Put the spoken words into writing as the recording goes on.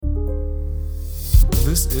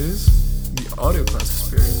This is the audio class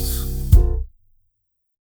experience.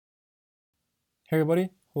 Hey everybody,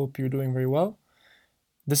 hope you're doing very well.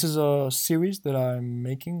 This is a series that I'm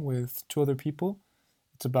making with two other people.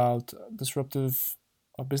 It's about disruptive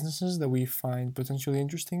businesses that we find potentially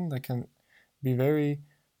interesting that can be very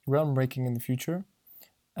groundbreaking in the future.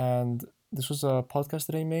 And this was a podcast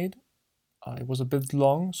that I made. It was a bit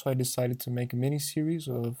long, so I decided to make a mini series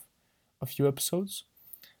of a few episodes.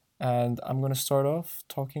 And I'm going to start off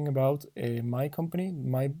talking about my company,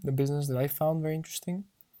 the business that I found very interesting.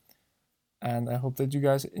 And I hope that you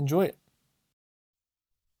guys enjoy it.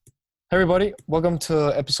 Hey everybody, welcome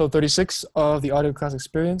to episode 36 of the Audio Class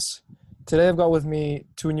Experience. Today I've got with me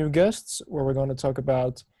two new guests where we're going to talk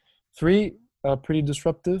about three pretty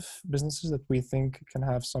disruptive businesses that we think can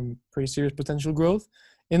have some pretty serious potential growth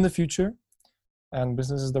in the future, and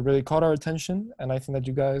businesses that really caught our attention, and I think that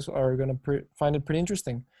you guys are going to find it pretty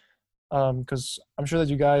interesting. Because I'm sure that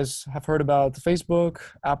you guys have heard about Facebook,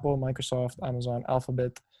 Apple, Microsoft, Amazon,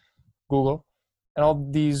 Alphabet, Google, and all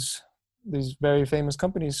these very famous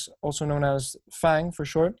companies, also known as FANG for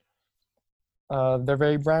short. They're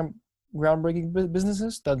very groundbreaking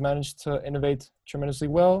businesses that manage to innovate tremendously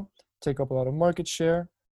well, take up a lot of market share,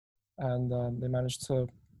 and they manage to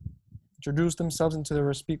introduce themselves into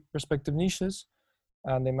their respective niches,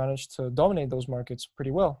 and they manage to dominate those markets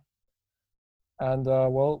pretty well. And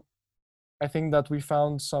I think that we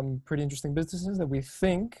found some pretty interesting businesses that we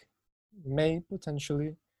think may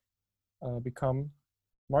potentially become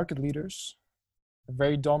market leaders,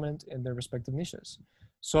 very dominant in their respective niches.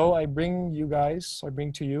 So I bring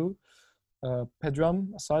to you Pedram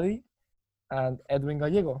Asadi and Edwin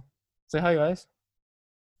Gallego. Say hi, guys.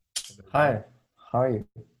 Hi, how are you?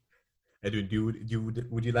 Edwin,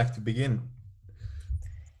 would you like to begin?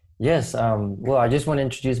 Yes, well, I just want to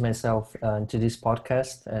introduce myself to this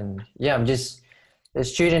podcast, and yeah, I'm just a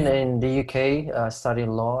student in the UK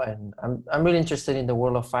studying law, and I'm really interested in the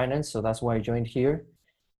world of finance, so that's why I joined here,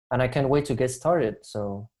 and I can't wait to get started.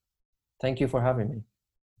 So, thank you for having me.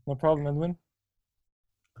 No problem, Edwin.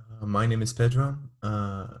 My name is Pedro.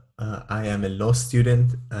 I am a law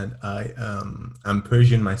student, and I'm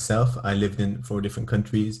Persian myself. I lived in 4 different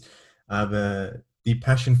countries. I have a deep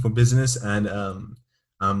passion for business, and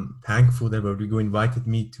I'm thankful that Rodrigo invited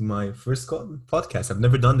me to my first podcast. I've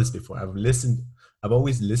never done this before. I've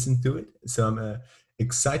always listened to it. So I'm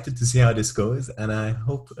excited to see how this goes. And I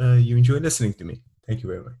hope you enjoy listening to me. Thank you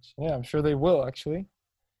very much. Yeah, I'm sure they will, actually.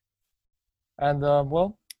 And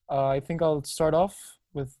I think I'll start off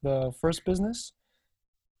with the first business.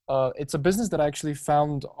 It's a business that I actually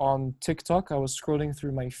found on TikTok. I was scrolling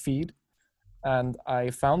through my feed, and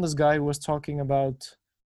I found this guy who was talking about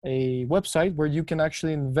a website where you can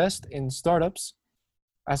actually invest in startups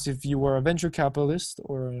as if you were a venture capitalist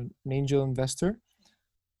or an angel investor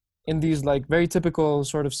in these like very typical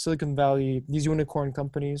sort of Silicon Valley, these unicorn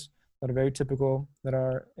companies that are very typical, that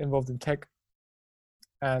are involved in tech.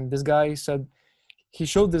 And this guy said he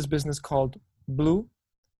showed this business called Blue,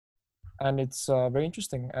 and it's very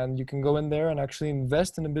interesting, and you can go in there and actually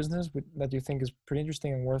invest in a business that you think is pretty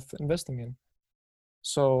interesting and worth investing in.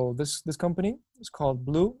 So this company is called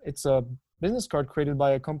Blue. It's a business card created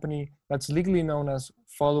by a company that's legally known as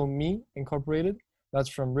Follow Me Incorporated. That's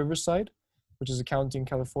from Riverside, which is a county in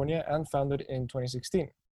California, and founded in 2016.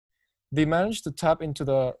 They managed to tap into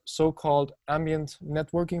the so-called ambient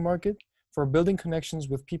networking market for building connections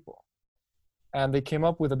with people. And they came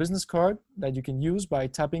up with a business card that you can use by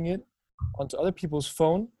tapping it onto other people's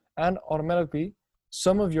phone, and automatically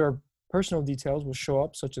some of your personal details will show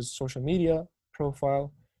up, such as social media,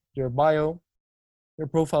 profile, your bio, your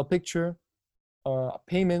profile picture,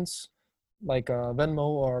 payments like Venmo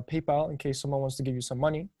or PayPal in case someone wants to give you some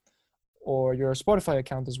money, or your Spotify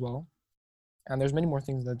account as well. And there's many more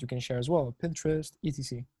things that you can share as well, Pinterest,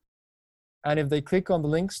 etc. And if they click on the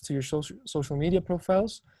links to your social media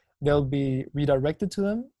profiles, they'll be redirected to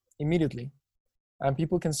them immediately. And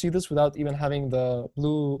people can see this without even having the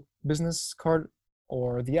Blue business card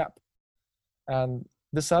or the app. And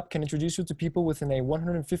this app can introduce you to people within a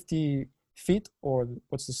 150 feet, or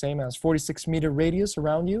what's the same as 46-meter radius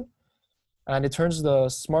around you. And it turns the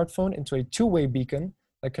smartphone into a two-way beacon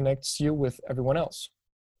that connects you with everyone else.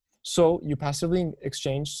 So you passively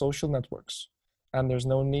exchange social networks, and there's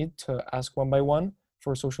no need to ask one by one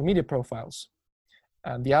for social media profiles.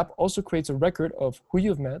 And the app also creates a record of who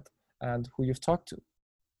you've met and who you've talked to.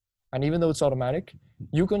 And even though it's automatic,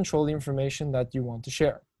 you control the information that you want to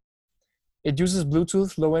share. It uses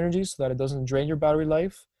Bluetooth low energy so that it doesn't drain your battery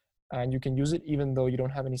life, and you can use it even though you don't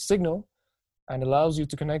have any signal, and allows you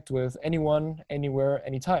to connect with anyone, anywhere,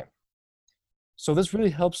 anytime. So this really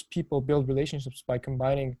helps people build relationships by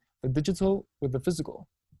combining the digital with the physical.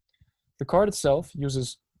 The card itself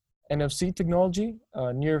uses NFC technology,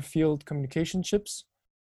 near field communication chips,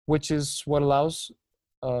 which is what allows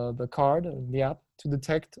the card and the app to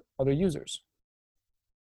detect other users.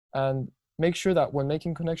 And make sure that when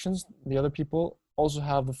making connections, the other people also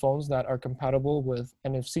have the phones that are compatible with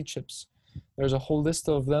NFC chips. There's a whole list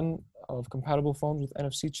of them, of compatible phones with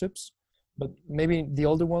NFC chips, but maybe the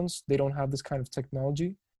older ones, they don't have this kind of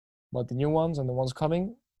technology, but the new ones and the ones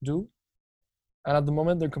coming do. And at the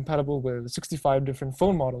moment, they're compatible with 65 different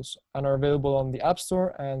phone models and are available on the App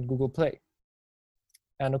Store and Google Play.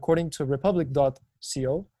 And according to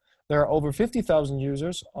Republic.co, there are over 50,000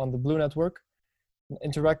 users on the Blue network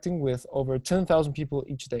interacting with over 10,000 people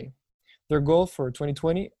each day. Their goal for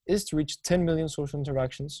 2020 is to reach 10 million social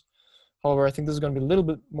interactions. However, I think this is going to be a little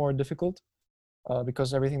bit more difficult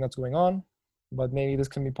because of everything that's going on, but maybe this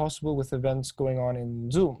can be possible with events going on in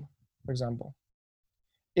Zoom, for example.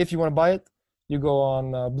 If you want to buy it, you go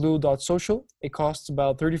on blue.social. It costs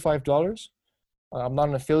about $35. I'm not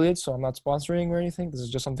an affiliate, so I'm not sponsoring or anything. This is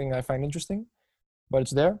just something I find interesting, but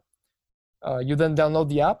it's there. You then download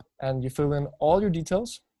the app and you fill in all your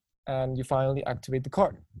details and you finally activate the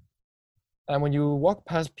card. And when you walk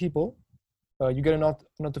past people, you get a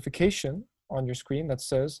notification on your screen that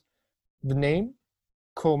says the name,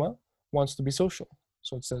 wants to be social.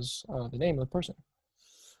 So it says the name of the person.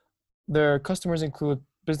 Their customers include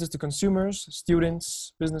business to consumers,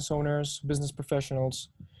 students, business owners, business professionals,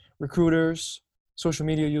 recruiters, social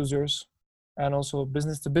media users, and also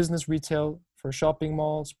business to business retail for shopping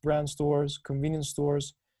malls, brand stores, convenience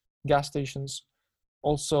stores, gas stations.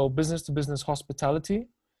 Also business to business hospitality,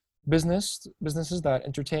 businesses that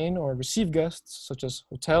entertain or receive guests such as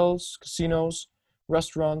hotels, casinos,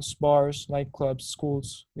 restaurants, bars, nightclubs,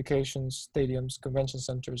 schools, vacations, stadiums, convention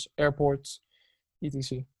centers, airports,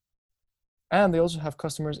 etc. And they also have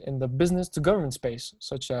customers in the business to government space,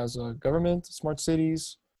 such as government, smart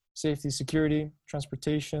cities, safety, security,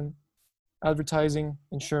 transportation, advertising,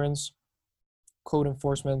 insurance, code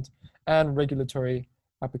enforcement, and regulatory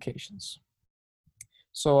applications.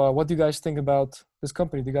 So what do you guys think about this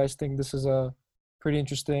company? Do you guys think this is a pretty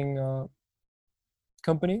interesting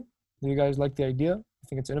company? Do you guys like the idea? I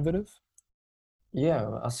think it's innovative.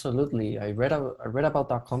 Yeah, absolutely. I read about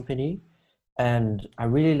that company, and I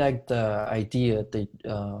really like the idea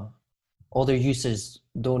that other users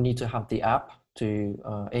don't need to have the app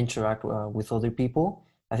to interact with other people.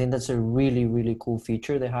 I think that's a really, really cool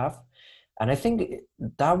feature they have. And I think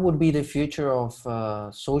that would be the future of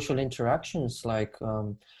social interactions, like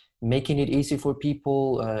making it easy for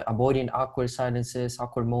people, avoiding awkward silences,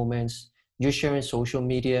 awkward moments, just sharing social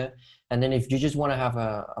media. And then if you just want to have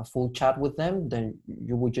a full chat with them, then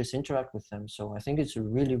you would just interact with them. So I think it's a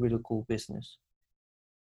really, really cool business.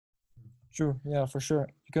 True, yeah, for sure.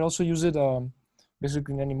 You can also use it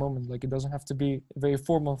basically in any moment. Like it doesn't have to be a very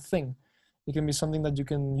formal thing. It can be something that you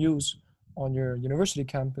can use on your university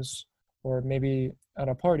campus, or maybe at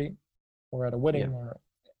a party, or at a wedding, or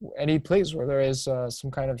any place where there is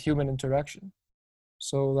some kind of human interaction.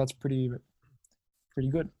 So that's pretty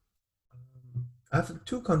good. I have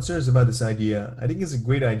two concerns about this idea. I think it's a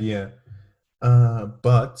great idea,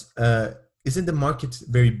 but isn't the market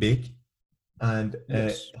very big? And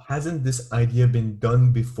Yes. hasn't this idea been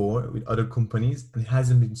done before with other companies and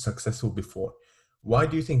hasn't been successful before? Why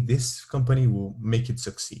do you think this company will make it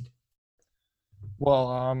succeed? Well,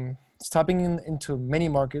 it's tapping into many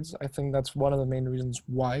markets. I think that's one of the main reasons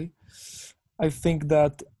why. I think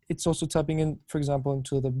that it's also tapping in, for example,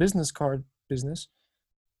 into the business card business,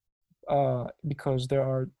 because there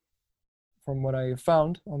are, from what I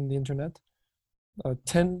found on the internet,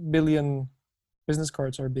 10 billion business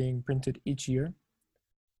cards are being printed each year.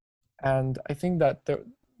 And I think that there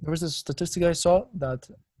was a statistic I saw that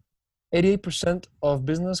 88% of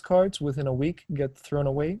business cards within a week get thrown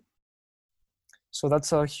away. So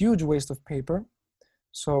that's a huge waste of paper.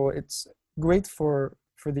 So it's great for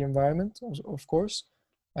the environment, of course.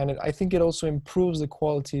 And I think it also improves the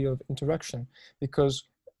quality of interaction, because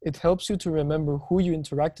it helps you to remember who you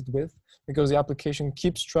interacted with, because the application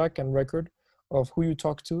keeps track and record of who you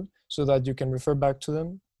talked to, so that you can refer back to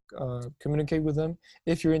them, communicate with them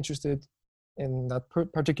if you're interested in that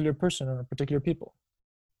particular person or particular people.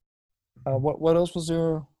 What else was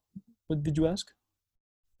there? What did you ask?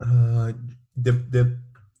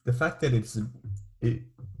 The fact that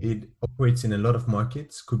it operates in a lot of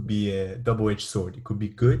markets could be a double-edged sword. It could be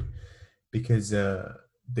good because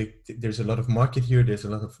there's a lot of market here, there's a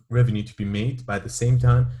lot of revenue to be made, but at the same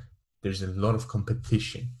time, there's a lot of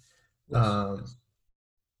competition. Yes.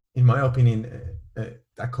 In my opinion,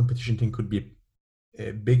 that competition thing could be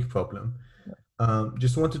a big problem.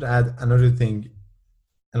 Just wanted to add another thing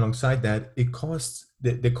alongside that.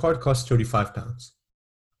 The card costs £35.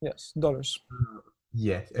 Yes, dollars.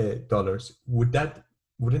 Yeah, dollars.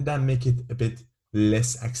 Wouldn't that make it a bit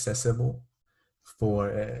less accessible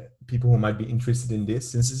for people who might be interested in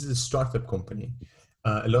this? Since this is a startup company,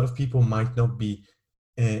 a lot of people might not be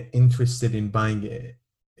interested in buying a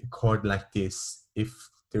card like this if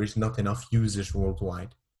there is not enough users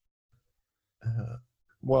worldwide.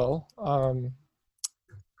 Well,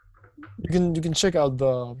 you can check out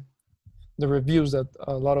the reviews that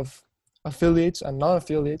a lot of affiliates and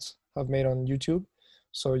non-affiliates have made on YouTube.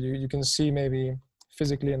 So you can see maybe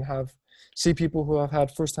physically and see people who have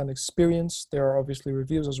had first-hand experience. There are obviously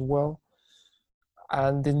reviews as well.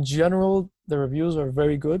 And in general, the reviews are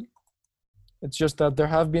very good. It's just that there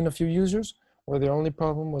have been a few users where their only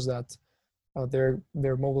problem was that their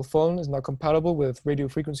mobile phone is not compatible with radio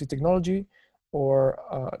frequency technology or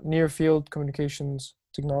near field communications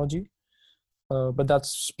technology. But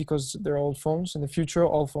that's because they're old phones. In the future,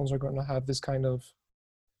 all phones are going to have this kind of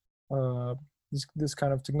this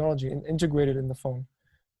kind of technology integrated in the phone.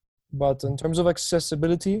 But in terms of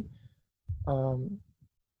accessibility, in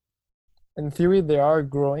theory, they are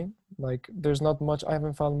growing. Like there's not much, I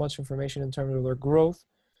haven't found much information in terms of their growth.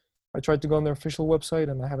 I tried to go on their official website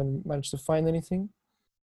and I haven't managed to find anything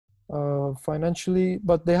financially,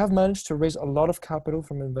 but they have managed to raise a lot of capital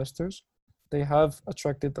from investors. They have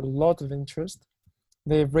attracted a lot of interest.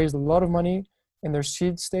 They've raised a lot of money in their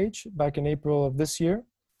seed stage back in April of this year.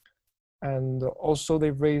 And also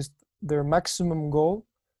they've raised their maximum goal,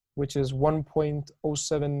 which is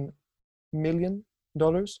 $1.07 million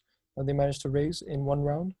that they managed to raise in one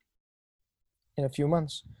round in a few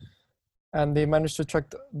months. And they managed to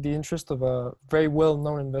attract the interest of a very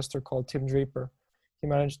well-known investor called Tim Draper.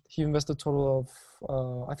 He invested a total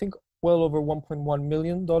of, I think, well over $1.1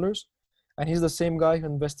 million. And he's the same guy who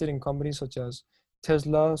invested in companies such as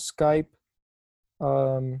Tesla, Skype,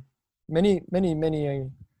 many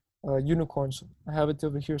unicorns. I have it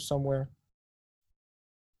over here somewhere.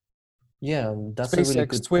 Yeah, that's a really SpaceX,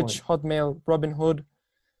 good Twitch, point. Hotmail, Robinhood,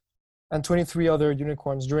 and 23 other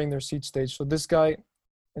unicorns during their seed stage. So this guy,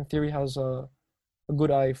 in theory, has a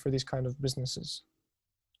good eye for these kind of businesses.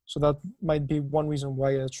 So that might be one reason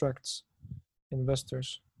why it attracts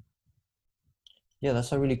investors. Yeah,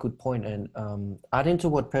 that's a really good point. And adding to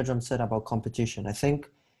what Pedram said about competition, I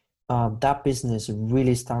think that business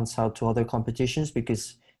really stands out to other competitions,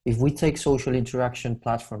 because if we take social interaction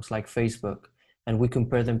platforms like Facebook and we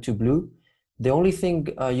compare them to Blue, the only thing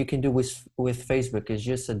you can do with Facebook is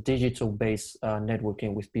just a digital-based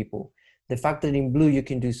networking with people. The fact that in Blue you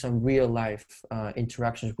can do some real-life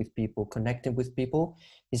interactions with people, connecting with people,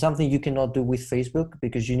 is something you cannot do with Facebook,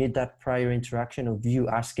 because you need that prior interaction of you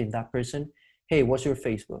asking that person, hey, what's your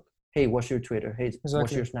Facebook? Hey, what's your Twitter? Hey,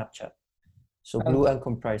 what's your Snapchat? So Blue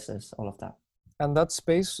comprises all of that. And that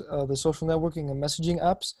space, the social networking and messaging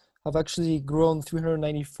apps have actually grown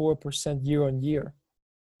 394% year on year.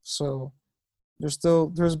 So it's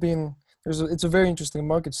a very interesting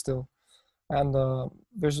market still. And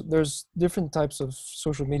there's different types of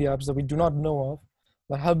social media apps that we do not know of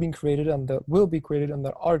that have been created and that will be created and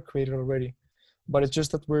that are created already. But it's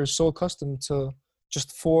just that we're so accustomed to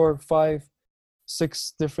just 4, 5,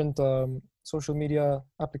 6 different social media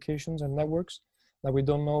applications and networks that we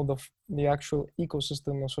don't know the actual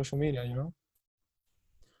ecosystem of social media, you know?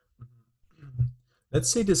 Let's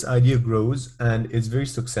say this idea grows and is very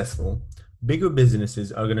successful. Bigger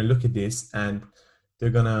businesses are going to look at this and they're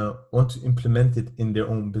going to want to implement it in their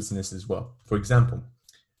own business as well. For example,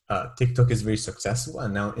 TikTok is very successful,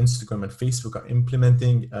 and now Instagram and Facebook are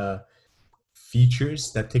implementing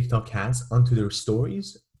features that TikTok has onto their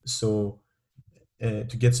stories. So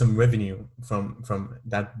to get some revenue from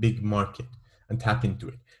that big market and tap into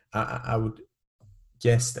it. I would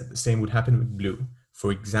guess that the same would happen with Blue.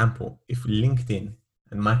 For example, if LinkedIn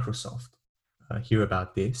and Microsoft hear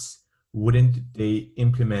about this, wouldn't they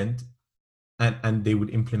implement, and they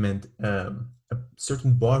would implement a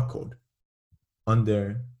certain barcode on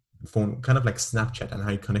their phone, kind of like Snapchat and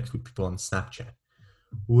how you connect with people on Snapchat?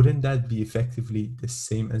 Wouldn't that be effectively the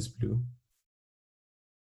same as Blue,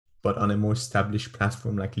 but on a more established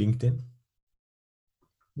platform like LinkedIn?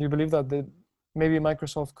 Do you believe that maybe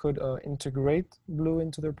Microsoft could integrate Blue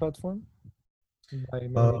into their platform?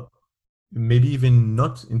 Maybe even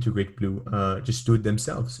not integrate Blue, just do it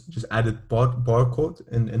themselves. Just add a barcode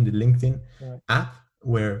in the LinkedIn app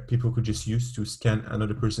where people could just use to scan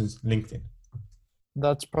another person's LinkedIn.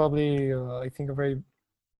 That's probably, I think,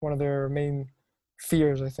 one of their main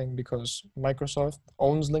fears, I think, because Microsoft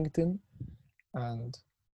owns LinkedIn and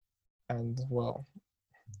well,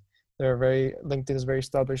 LinkedIn is very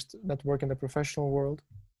established network in the professional world.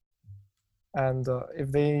 And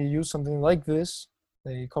if they use something like this,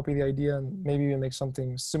 they copy the idea and maybe even make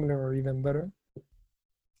something similar or even better.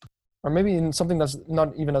 Or maybe in something that's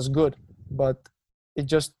not even as good, but it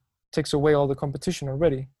just takes away all the competition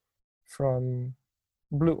already from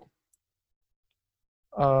Blue.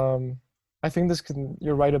 I think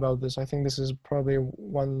you're right about this. I think this is probably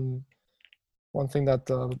one thing that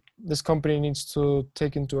this company needs to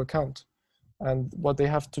take into account. And what they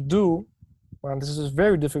have to do, and this is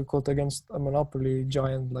very difficult against a monopoly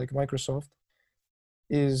giant like Microsoft,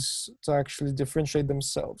 is to actually differentiate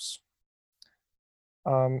themselves.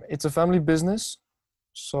 It's a family business,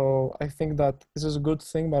 so I think that this is a good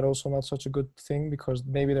thing, but also not such a good thing, because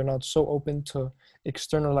maybe they're not so open to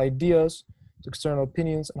external ideas, to external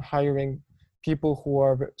opinions, and hiring people who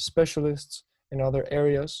are specialists in other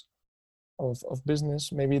areas of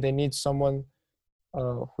business. Maybe they need someone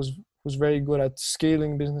who's very good at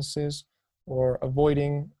scaling businesses or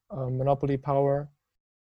avoiding monopoly power,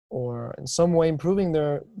 or in some way improving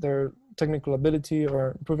their technical ability,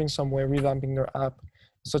 or improving some way, revamping their app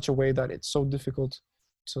in such a way that it's so difficult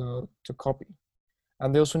to copy.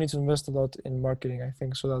 And they also need to invest a lot in marketing, I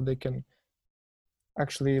think, so that they can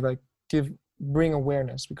actually like bring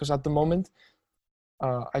awareness. Because at the moment,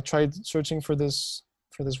 I tried searching for the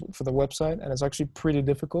website, and it's actually pretty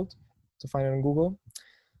difficult to find it on Google.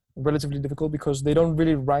 Relatively difficult because they don't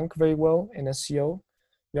really rank very well in SEO.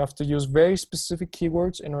 You have to use very specific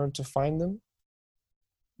keywords in order to find them.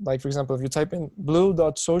 Like, for example, if you type in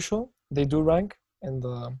blue.social, they do rank in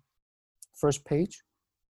the first page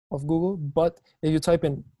of Google. But if you type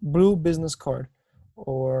in blue business card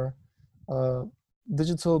or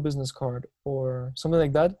digital business card or something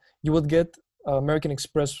like that, you would get American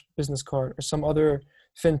Express business card or some other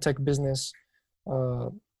fintech business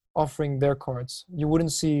offering their cards. You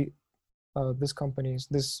wouldn't see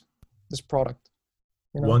this product.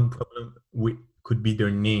 You know? One problem could be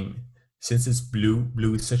their name. Since it's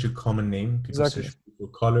blue is such a common name. People Exactly. search for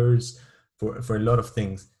colors, for a lot of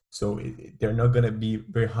things. So they're not going to be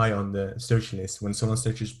very high on the search list when someone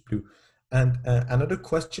searches blue. And another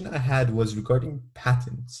question I had was regarding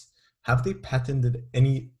patents. Have they patented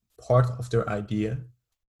any part of their idea?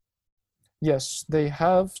 Yes, they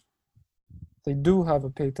have. They do have a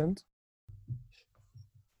patent.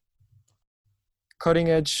 Cutting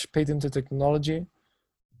edge patented technology.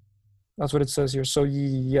 That's what it says here. So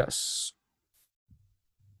yes,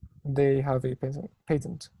 they have a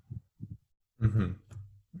patent. Mm-hmm.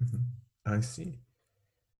 Mm-hmm. I see.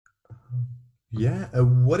 Yeah.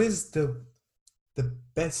 What is the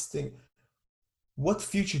best thing? What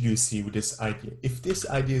future do you see with this idea? If this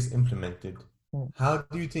idea is implemented, how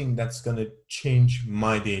do you think that's going to change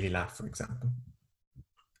my daily life, for example,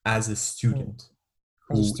 as a student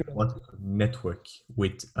who wants to network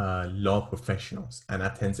with law professionals and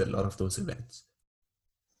attends a lot of those events?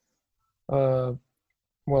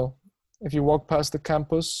 Well, if you walk past the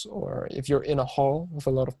campus, or if you're in a hall with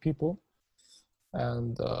a lot of people,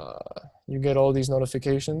 and you get all these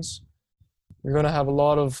notifications, you're going to have a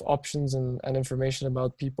lot of options and information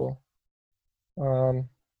about people.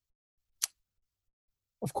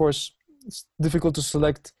 Of course, it's difficult to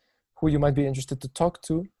select who you might be interested to talk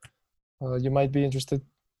to. You might be interested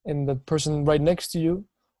in the person right next to you,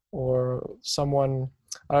 or someone,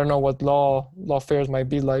 I don't know what law fairs might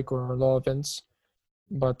be like, or law events,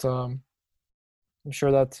 but I'm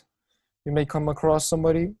sure that you may come across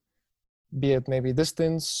somebody, be it maybe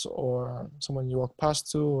distance, or someone you walk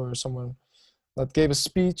past to, or someone that gave a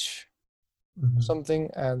speech,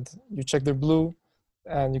 something, and you check their blue,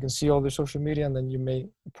 and you can see all their social media, and then you may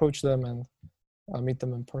approach them and meet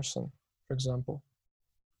them in person, for example.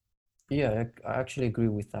 Yeah, I actually agree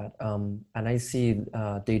with that. And I see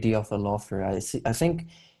the idea of a law fair. I think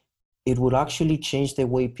it would actually change the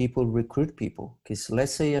way people recruit people. Because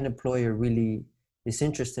let's say an employer really is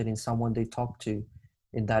interested in someone they talk to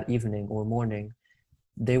in that evening or morning,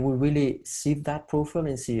 they will really see that profile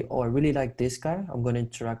and see, oh, I really like this guy. I'm going to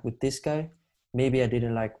interact with this guy. Maybe I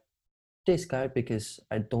didn't like this guy because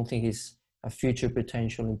I don't think he's a future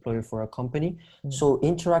potential employer for a company. So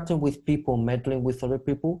interacting with people, meddling with other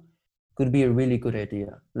people could be a really good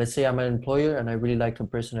idea. Let's say I'm an employer and I really like a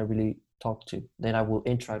person I really talk to, then I will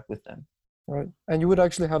interact with them. Right. And you would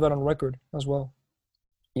actually have that on record as well.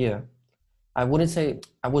 Yeah. I wouldn't say,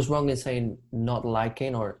 I was wrong in saying not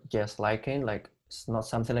liking or just liking, like it's not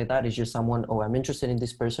something like that. It's just someone, oh, I'm interested in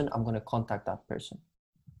this person, I'm going to contact that person.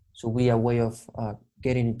 So we are a way of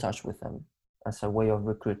getting in touch with them as a way of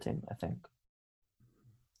recruiting, I think.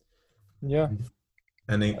 Yeah.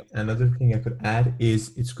 And another thing I could add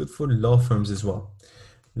is it's good for law firms as well,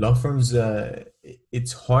 law firms,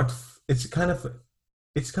 it's hard. It's kind of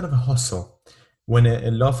a hustle when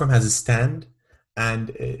a law firm has a stand,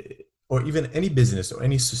 and or even any business or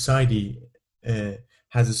any society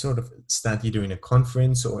has a sort of stand either in a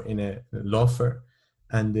conference or in a law firm,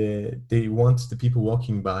 and they want the people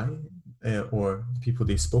walking by or the people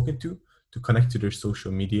they've spoken to connect to their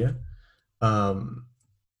social media. Um,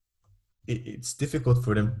 it's difficult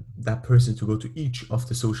for that person to go to each of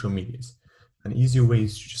the social medias. An easier way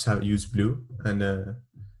is to just have use Blue, and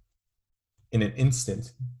in an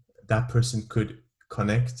instant, that person could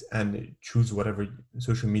connect and choose whatever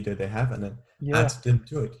social media they have, and then Yeah, add them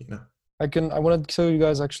to it. You know. I want to tell you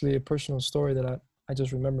guys actually a personal story that I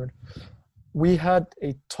just remembered. We had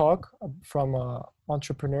a talk from an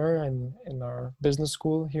entrepreneur in our business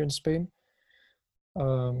school here in Spain.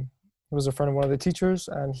 He was a friend of one of the teachers,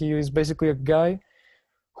 and he is basically a guy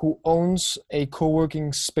who owns a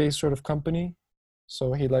co-working space sort of company.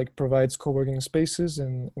 So he like provides co-working spaces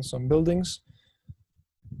in some buildings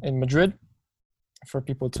in Madrid for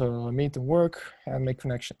people to meet and work and make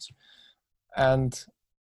connections. And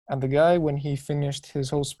the guy, when he finished his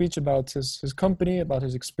whole speech about his company, about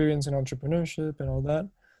his experience in entrepreneurship and all that,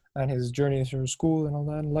 and his journey through school and all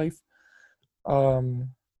that in life, um,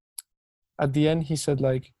 at the end he said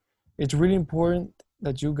like, it's really important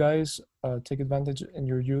that you guys take advantage in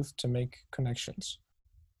your youth to make connections.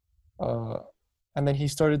 And then he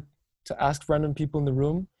started to ask random people in the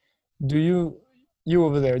room, do you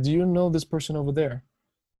over there, do you know this person over there?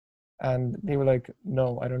 And they were like,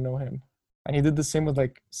 no, I don't know him. And he did the same with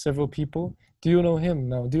like several people. Do you know him?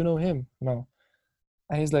 No. Do you know him? No.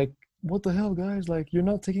 And he's like, what the hell, guys? Like, you're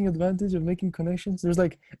not taking advantage of making connections. There's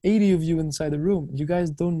like 80 of you inside the room. You guys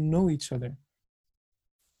don't know each other.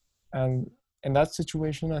 And in that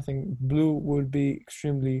situation, I think Blue would be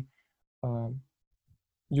extremely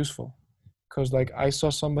useful, because like I saw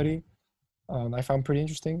somebody I found pretty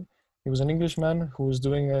interesting. He was an Englishman who was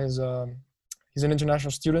doing he's an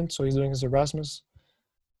international student, so he's doing his Erasmus,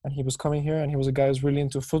 and he was coming here, and he was a guy who's really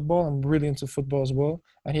into football and really into football as well,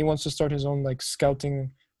 and he wants to start his own like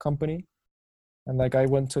scouting company. And like I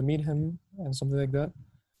went to meet him and something like that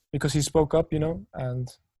because he spoke up, and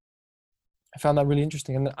I found that really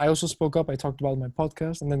interesting. And I also spoke up. I talked about my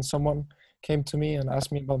podcast, and then someone came to me and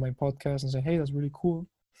asked me about my podcast and said, hey, that's really cool,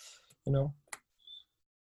 you know.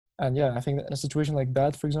 And yeah, I think that in a situation like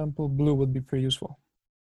that, for example, Blue would be pretty useful.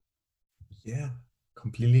 Yeah,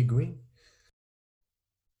 completely agree.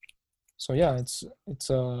 So yeah,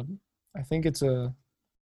 I think it's a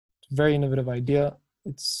very innovative idea.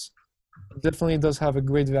 It definitely does have a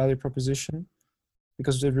great value proposition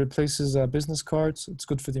because it replaces business cards. It's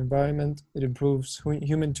good for the environment. It improves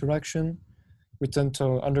human interaction. We tend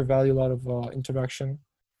to undervalue a lot of interaction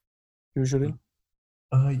usually.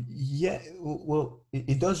 Yeah, well,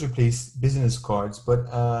 it does replace business cards, but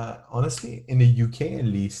honestly, in the UK at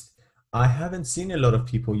least, I haven't seen a lot of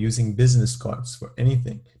people using business cards for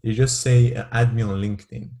anything. They just say, add me on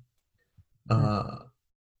LinkedIn. Uh,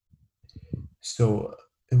 so,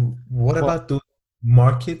 what Well, about those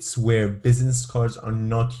markets where business cards are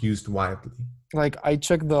not used widely? like I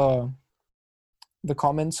check the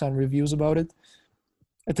comments and reviews about it.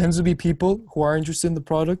 It tends to be people who are interested in the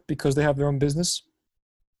product because they have their own business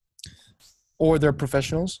or they're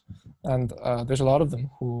professionals, and there's a lot of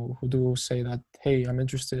them who do say that, hey, I'm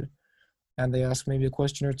interested, and they ask maybe a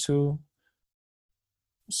question or two.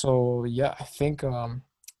 So yeah, I think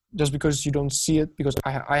just because you don't see it, because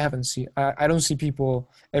I haven't seen, I don't see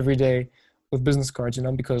people every day with business cards,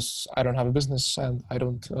 because I don't have a business and I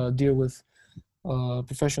don't deal with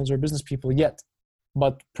professionals or business people yet.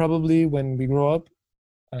 But probably when we grow up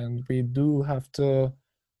and we do have to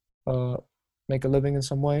uh, make a living in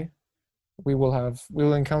some way, we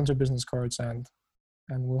will encounter business cards, and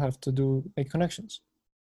we'll have to make connections.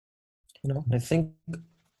 I think,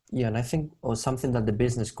 yeah, and I think or something that the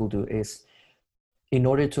business could do is, in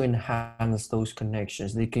order to enhance those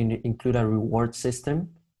connections, they can include a reward system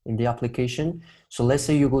in the application. So let's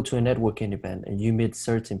say you go to a networking event and you meet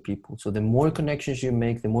certain people. So the more connections you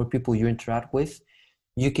make, the more people you interact with,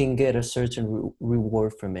 you can get a certain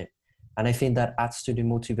reward from it. And I think that adds to the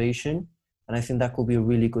motivation. And I think that could be a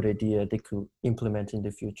really good idea they could implement in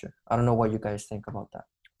the future. I don't know what you guys think about that.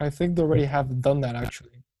 I think they already have done that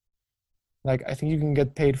actually. Like I think you can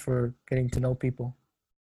get paid for getting to know people.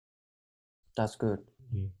 That's good.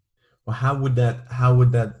 Yeah. Well, how would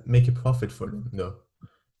that make a profit for them though?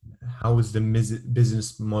 How is the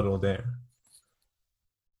business model there?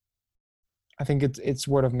 I think it's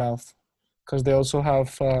word of mouth, because they also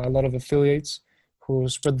have a lot of affiliates who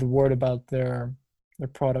spread the word about their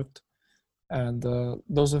product, and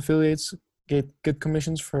those affiliates get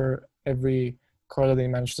commissions for every car that they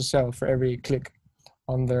manage to sell, for every click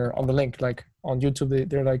on the link. Like on YouTube,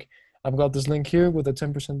 they're like, I've got this link here with a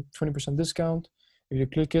 10%, 20% discount. If you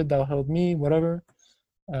click it, that'll help me, whatever.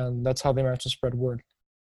 And that's how they manage to spread word.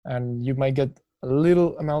 And you might get a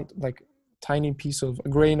little amount, like tiny piece of a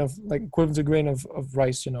grain of, like equivalent to a grain of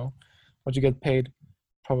rice, you know, what you get paid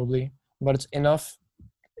probably, but it's enough.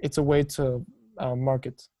 It's a way to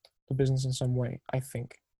market the business in some way, I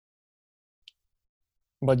think.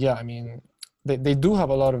 But yeah, I mean, they do have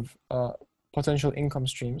a lot of potential income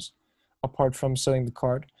streams apart from selling the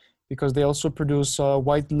card, because they also produce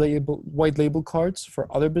white label cards for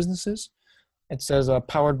other businesses. It says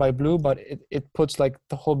powered by Blue, but it puts like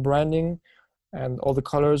the whole branding and all the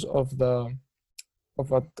colors of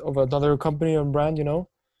another company or brand, you know.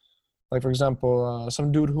 Like for example,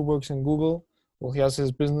 some dude who works in Google, well, he has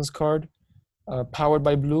his business card powered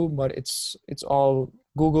by Blue, but it's all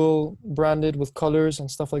Google branded with colors and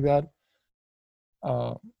stuff like that.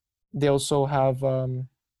 They also have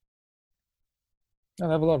they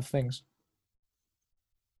have a lot of things.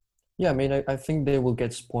 Yeah, I mean, I think they will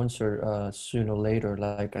get sponsored sooner or later.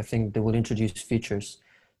 Like, I think they will introduce features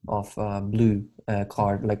of Blue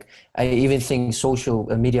card. Like, I even think social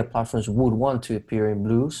media platforms would want to appear in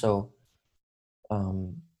Blue. So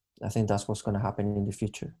I think that's what's going to happen in the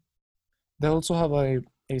future. They also have a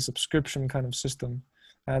subscription kind of system,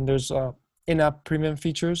 and there's in-app premium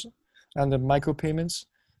features and the micropayments.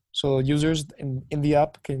 So users in the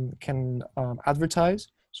app can advertise.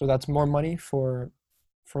 So that's more money for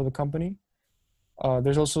the company.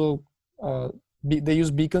 There's also they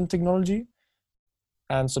use beacon technology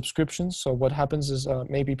and subscriptions. So what happens is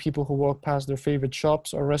maybe people who walk past their favorite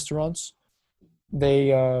shops or restaurants,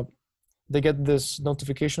 they get this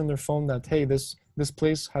notification on their phone that, hey, this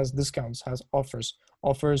place has discounts, has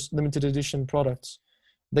offers limited edition products.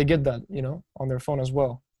 They get that, you know, on their phone as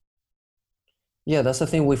well. Yeah, that's the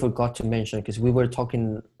thing we forgot to mention, because we were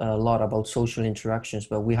talking a lot about social interactions,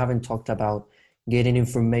 but we haven't talked about getting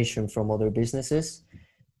information from other businesses.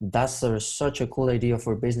 That's such a cool idea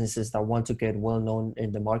for businesses that want to get well known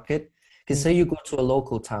in the market. Because say you go to a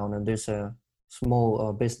local town and there's a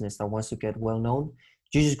small business that wants to get well known,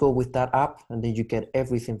 you just go with that app and then you get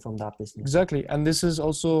everything from that business. Exactly. And this is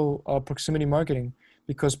also proximity marketing,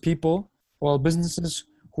 because businesses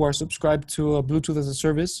who are subscribed to Bluetooth as a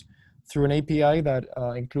service through an API that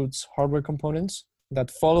includes hardware components that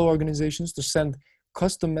follow organizations to send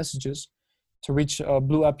custom messages to reach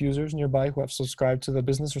Blue app users nearby who have subscribed to the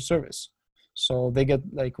business or service. So they get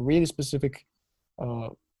like really specific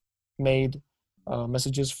made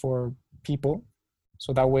messages for people.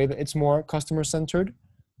 So that way it's more customer centered.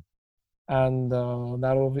 And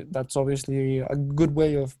that's obviously a good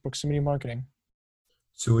way of proximity marketing.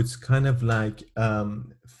 So it's kind of like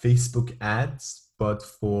Facebook ads, but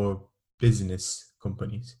for business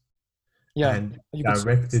companies. Yeah, and you could say.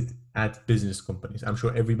 directed at business companies. I'm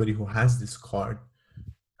sure everybody who has this card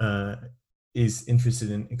is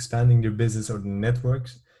interested in expanding their business or their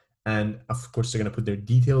networks. And of course, they're going to put their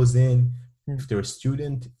details in, if they're a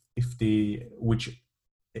student, which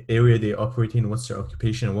area they operate in, what's their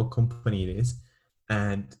occupation, and what company it is.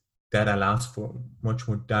 And that allows for much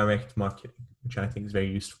more direct marketing, which I think is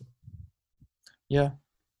very useful. Yeah.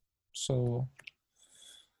 So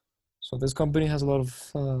this company has a lot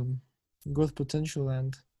of growth potential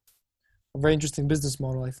and a very interesting business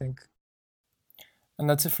model, I think. And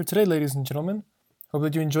that's it for today, ladies and gentlemen. Hope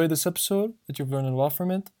that you enjoyed this episode, that you've learned a lot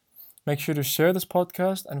from it. Make sure to share this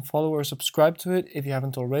podcast and follow or subscribe to it if you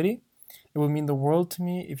haven't already. It would mean the world to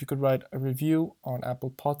me if you could write a review on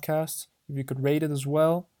Apple Podcasts, if you could rate it as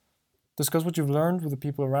well. Discuss what you've learned with the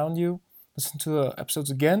people around you. Listen to the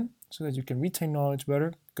episodes again so that you can retain knowledge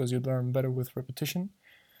better, because you learn better with repetition.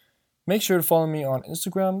 Make sure to follow me on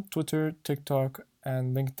Instagram, Twitter, TikTok,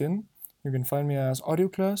 and LinkedIn. You can find me as Audio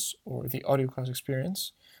Class or The Audio Class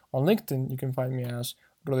Experience. On LinkedIn, you can find me as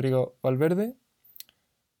Rodrigo Valverde.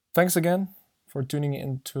 Thanks again for tuning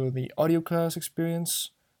into the Audio Class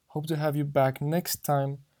Experience. Hope to have you back next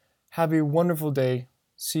time. Have a wonderful day.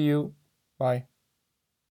 See you. Bye.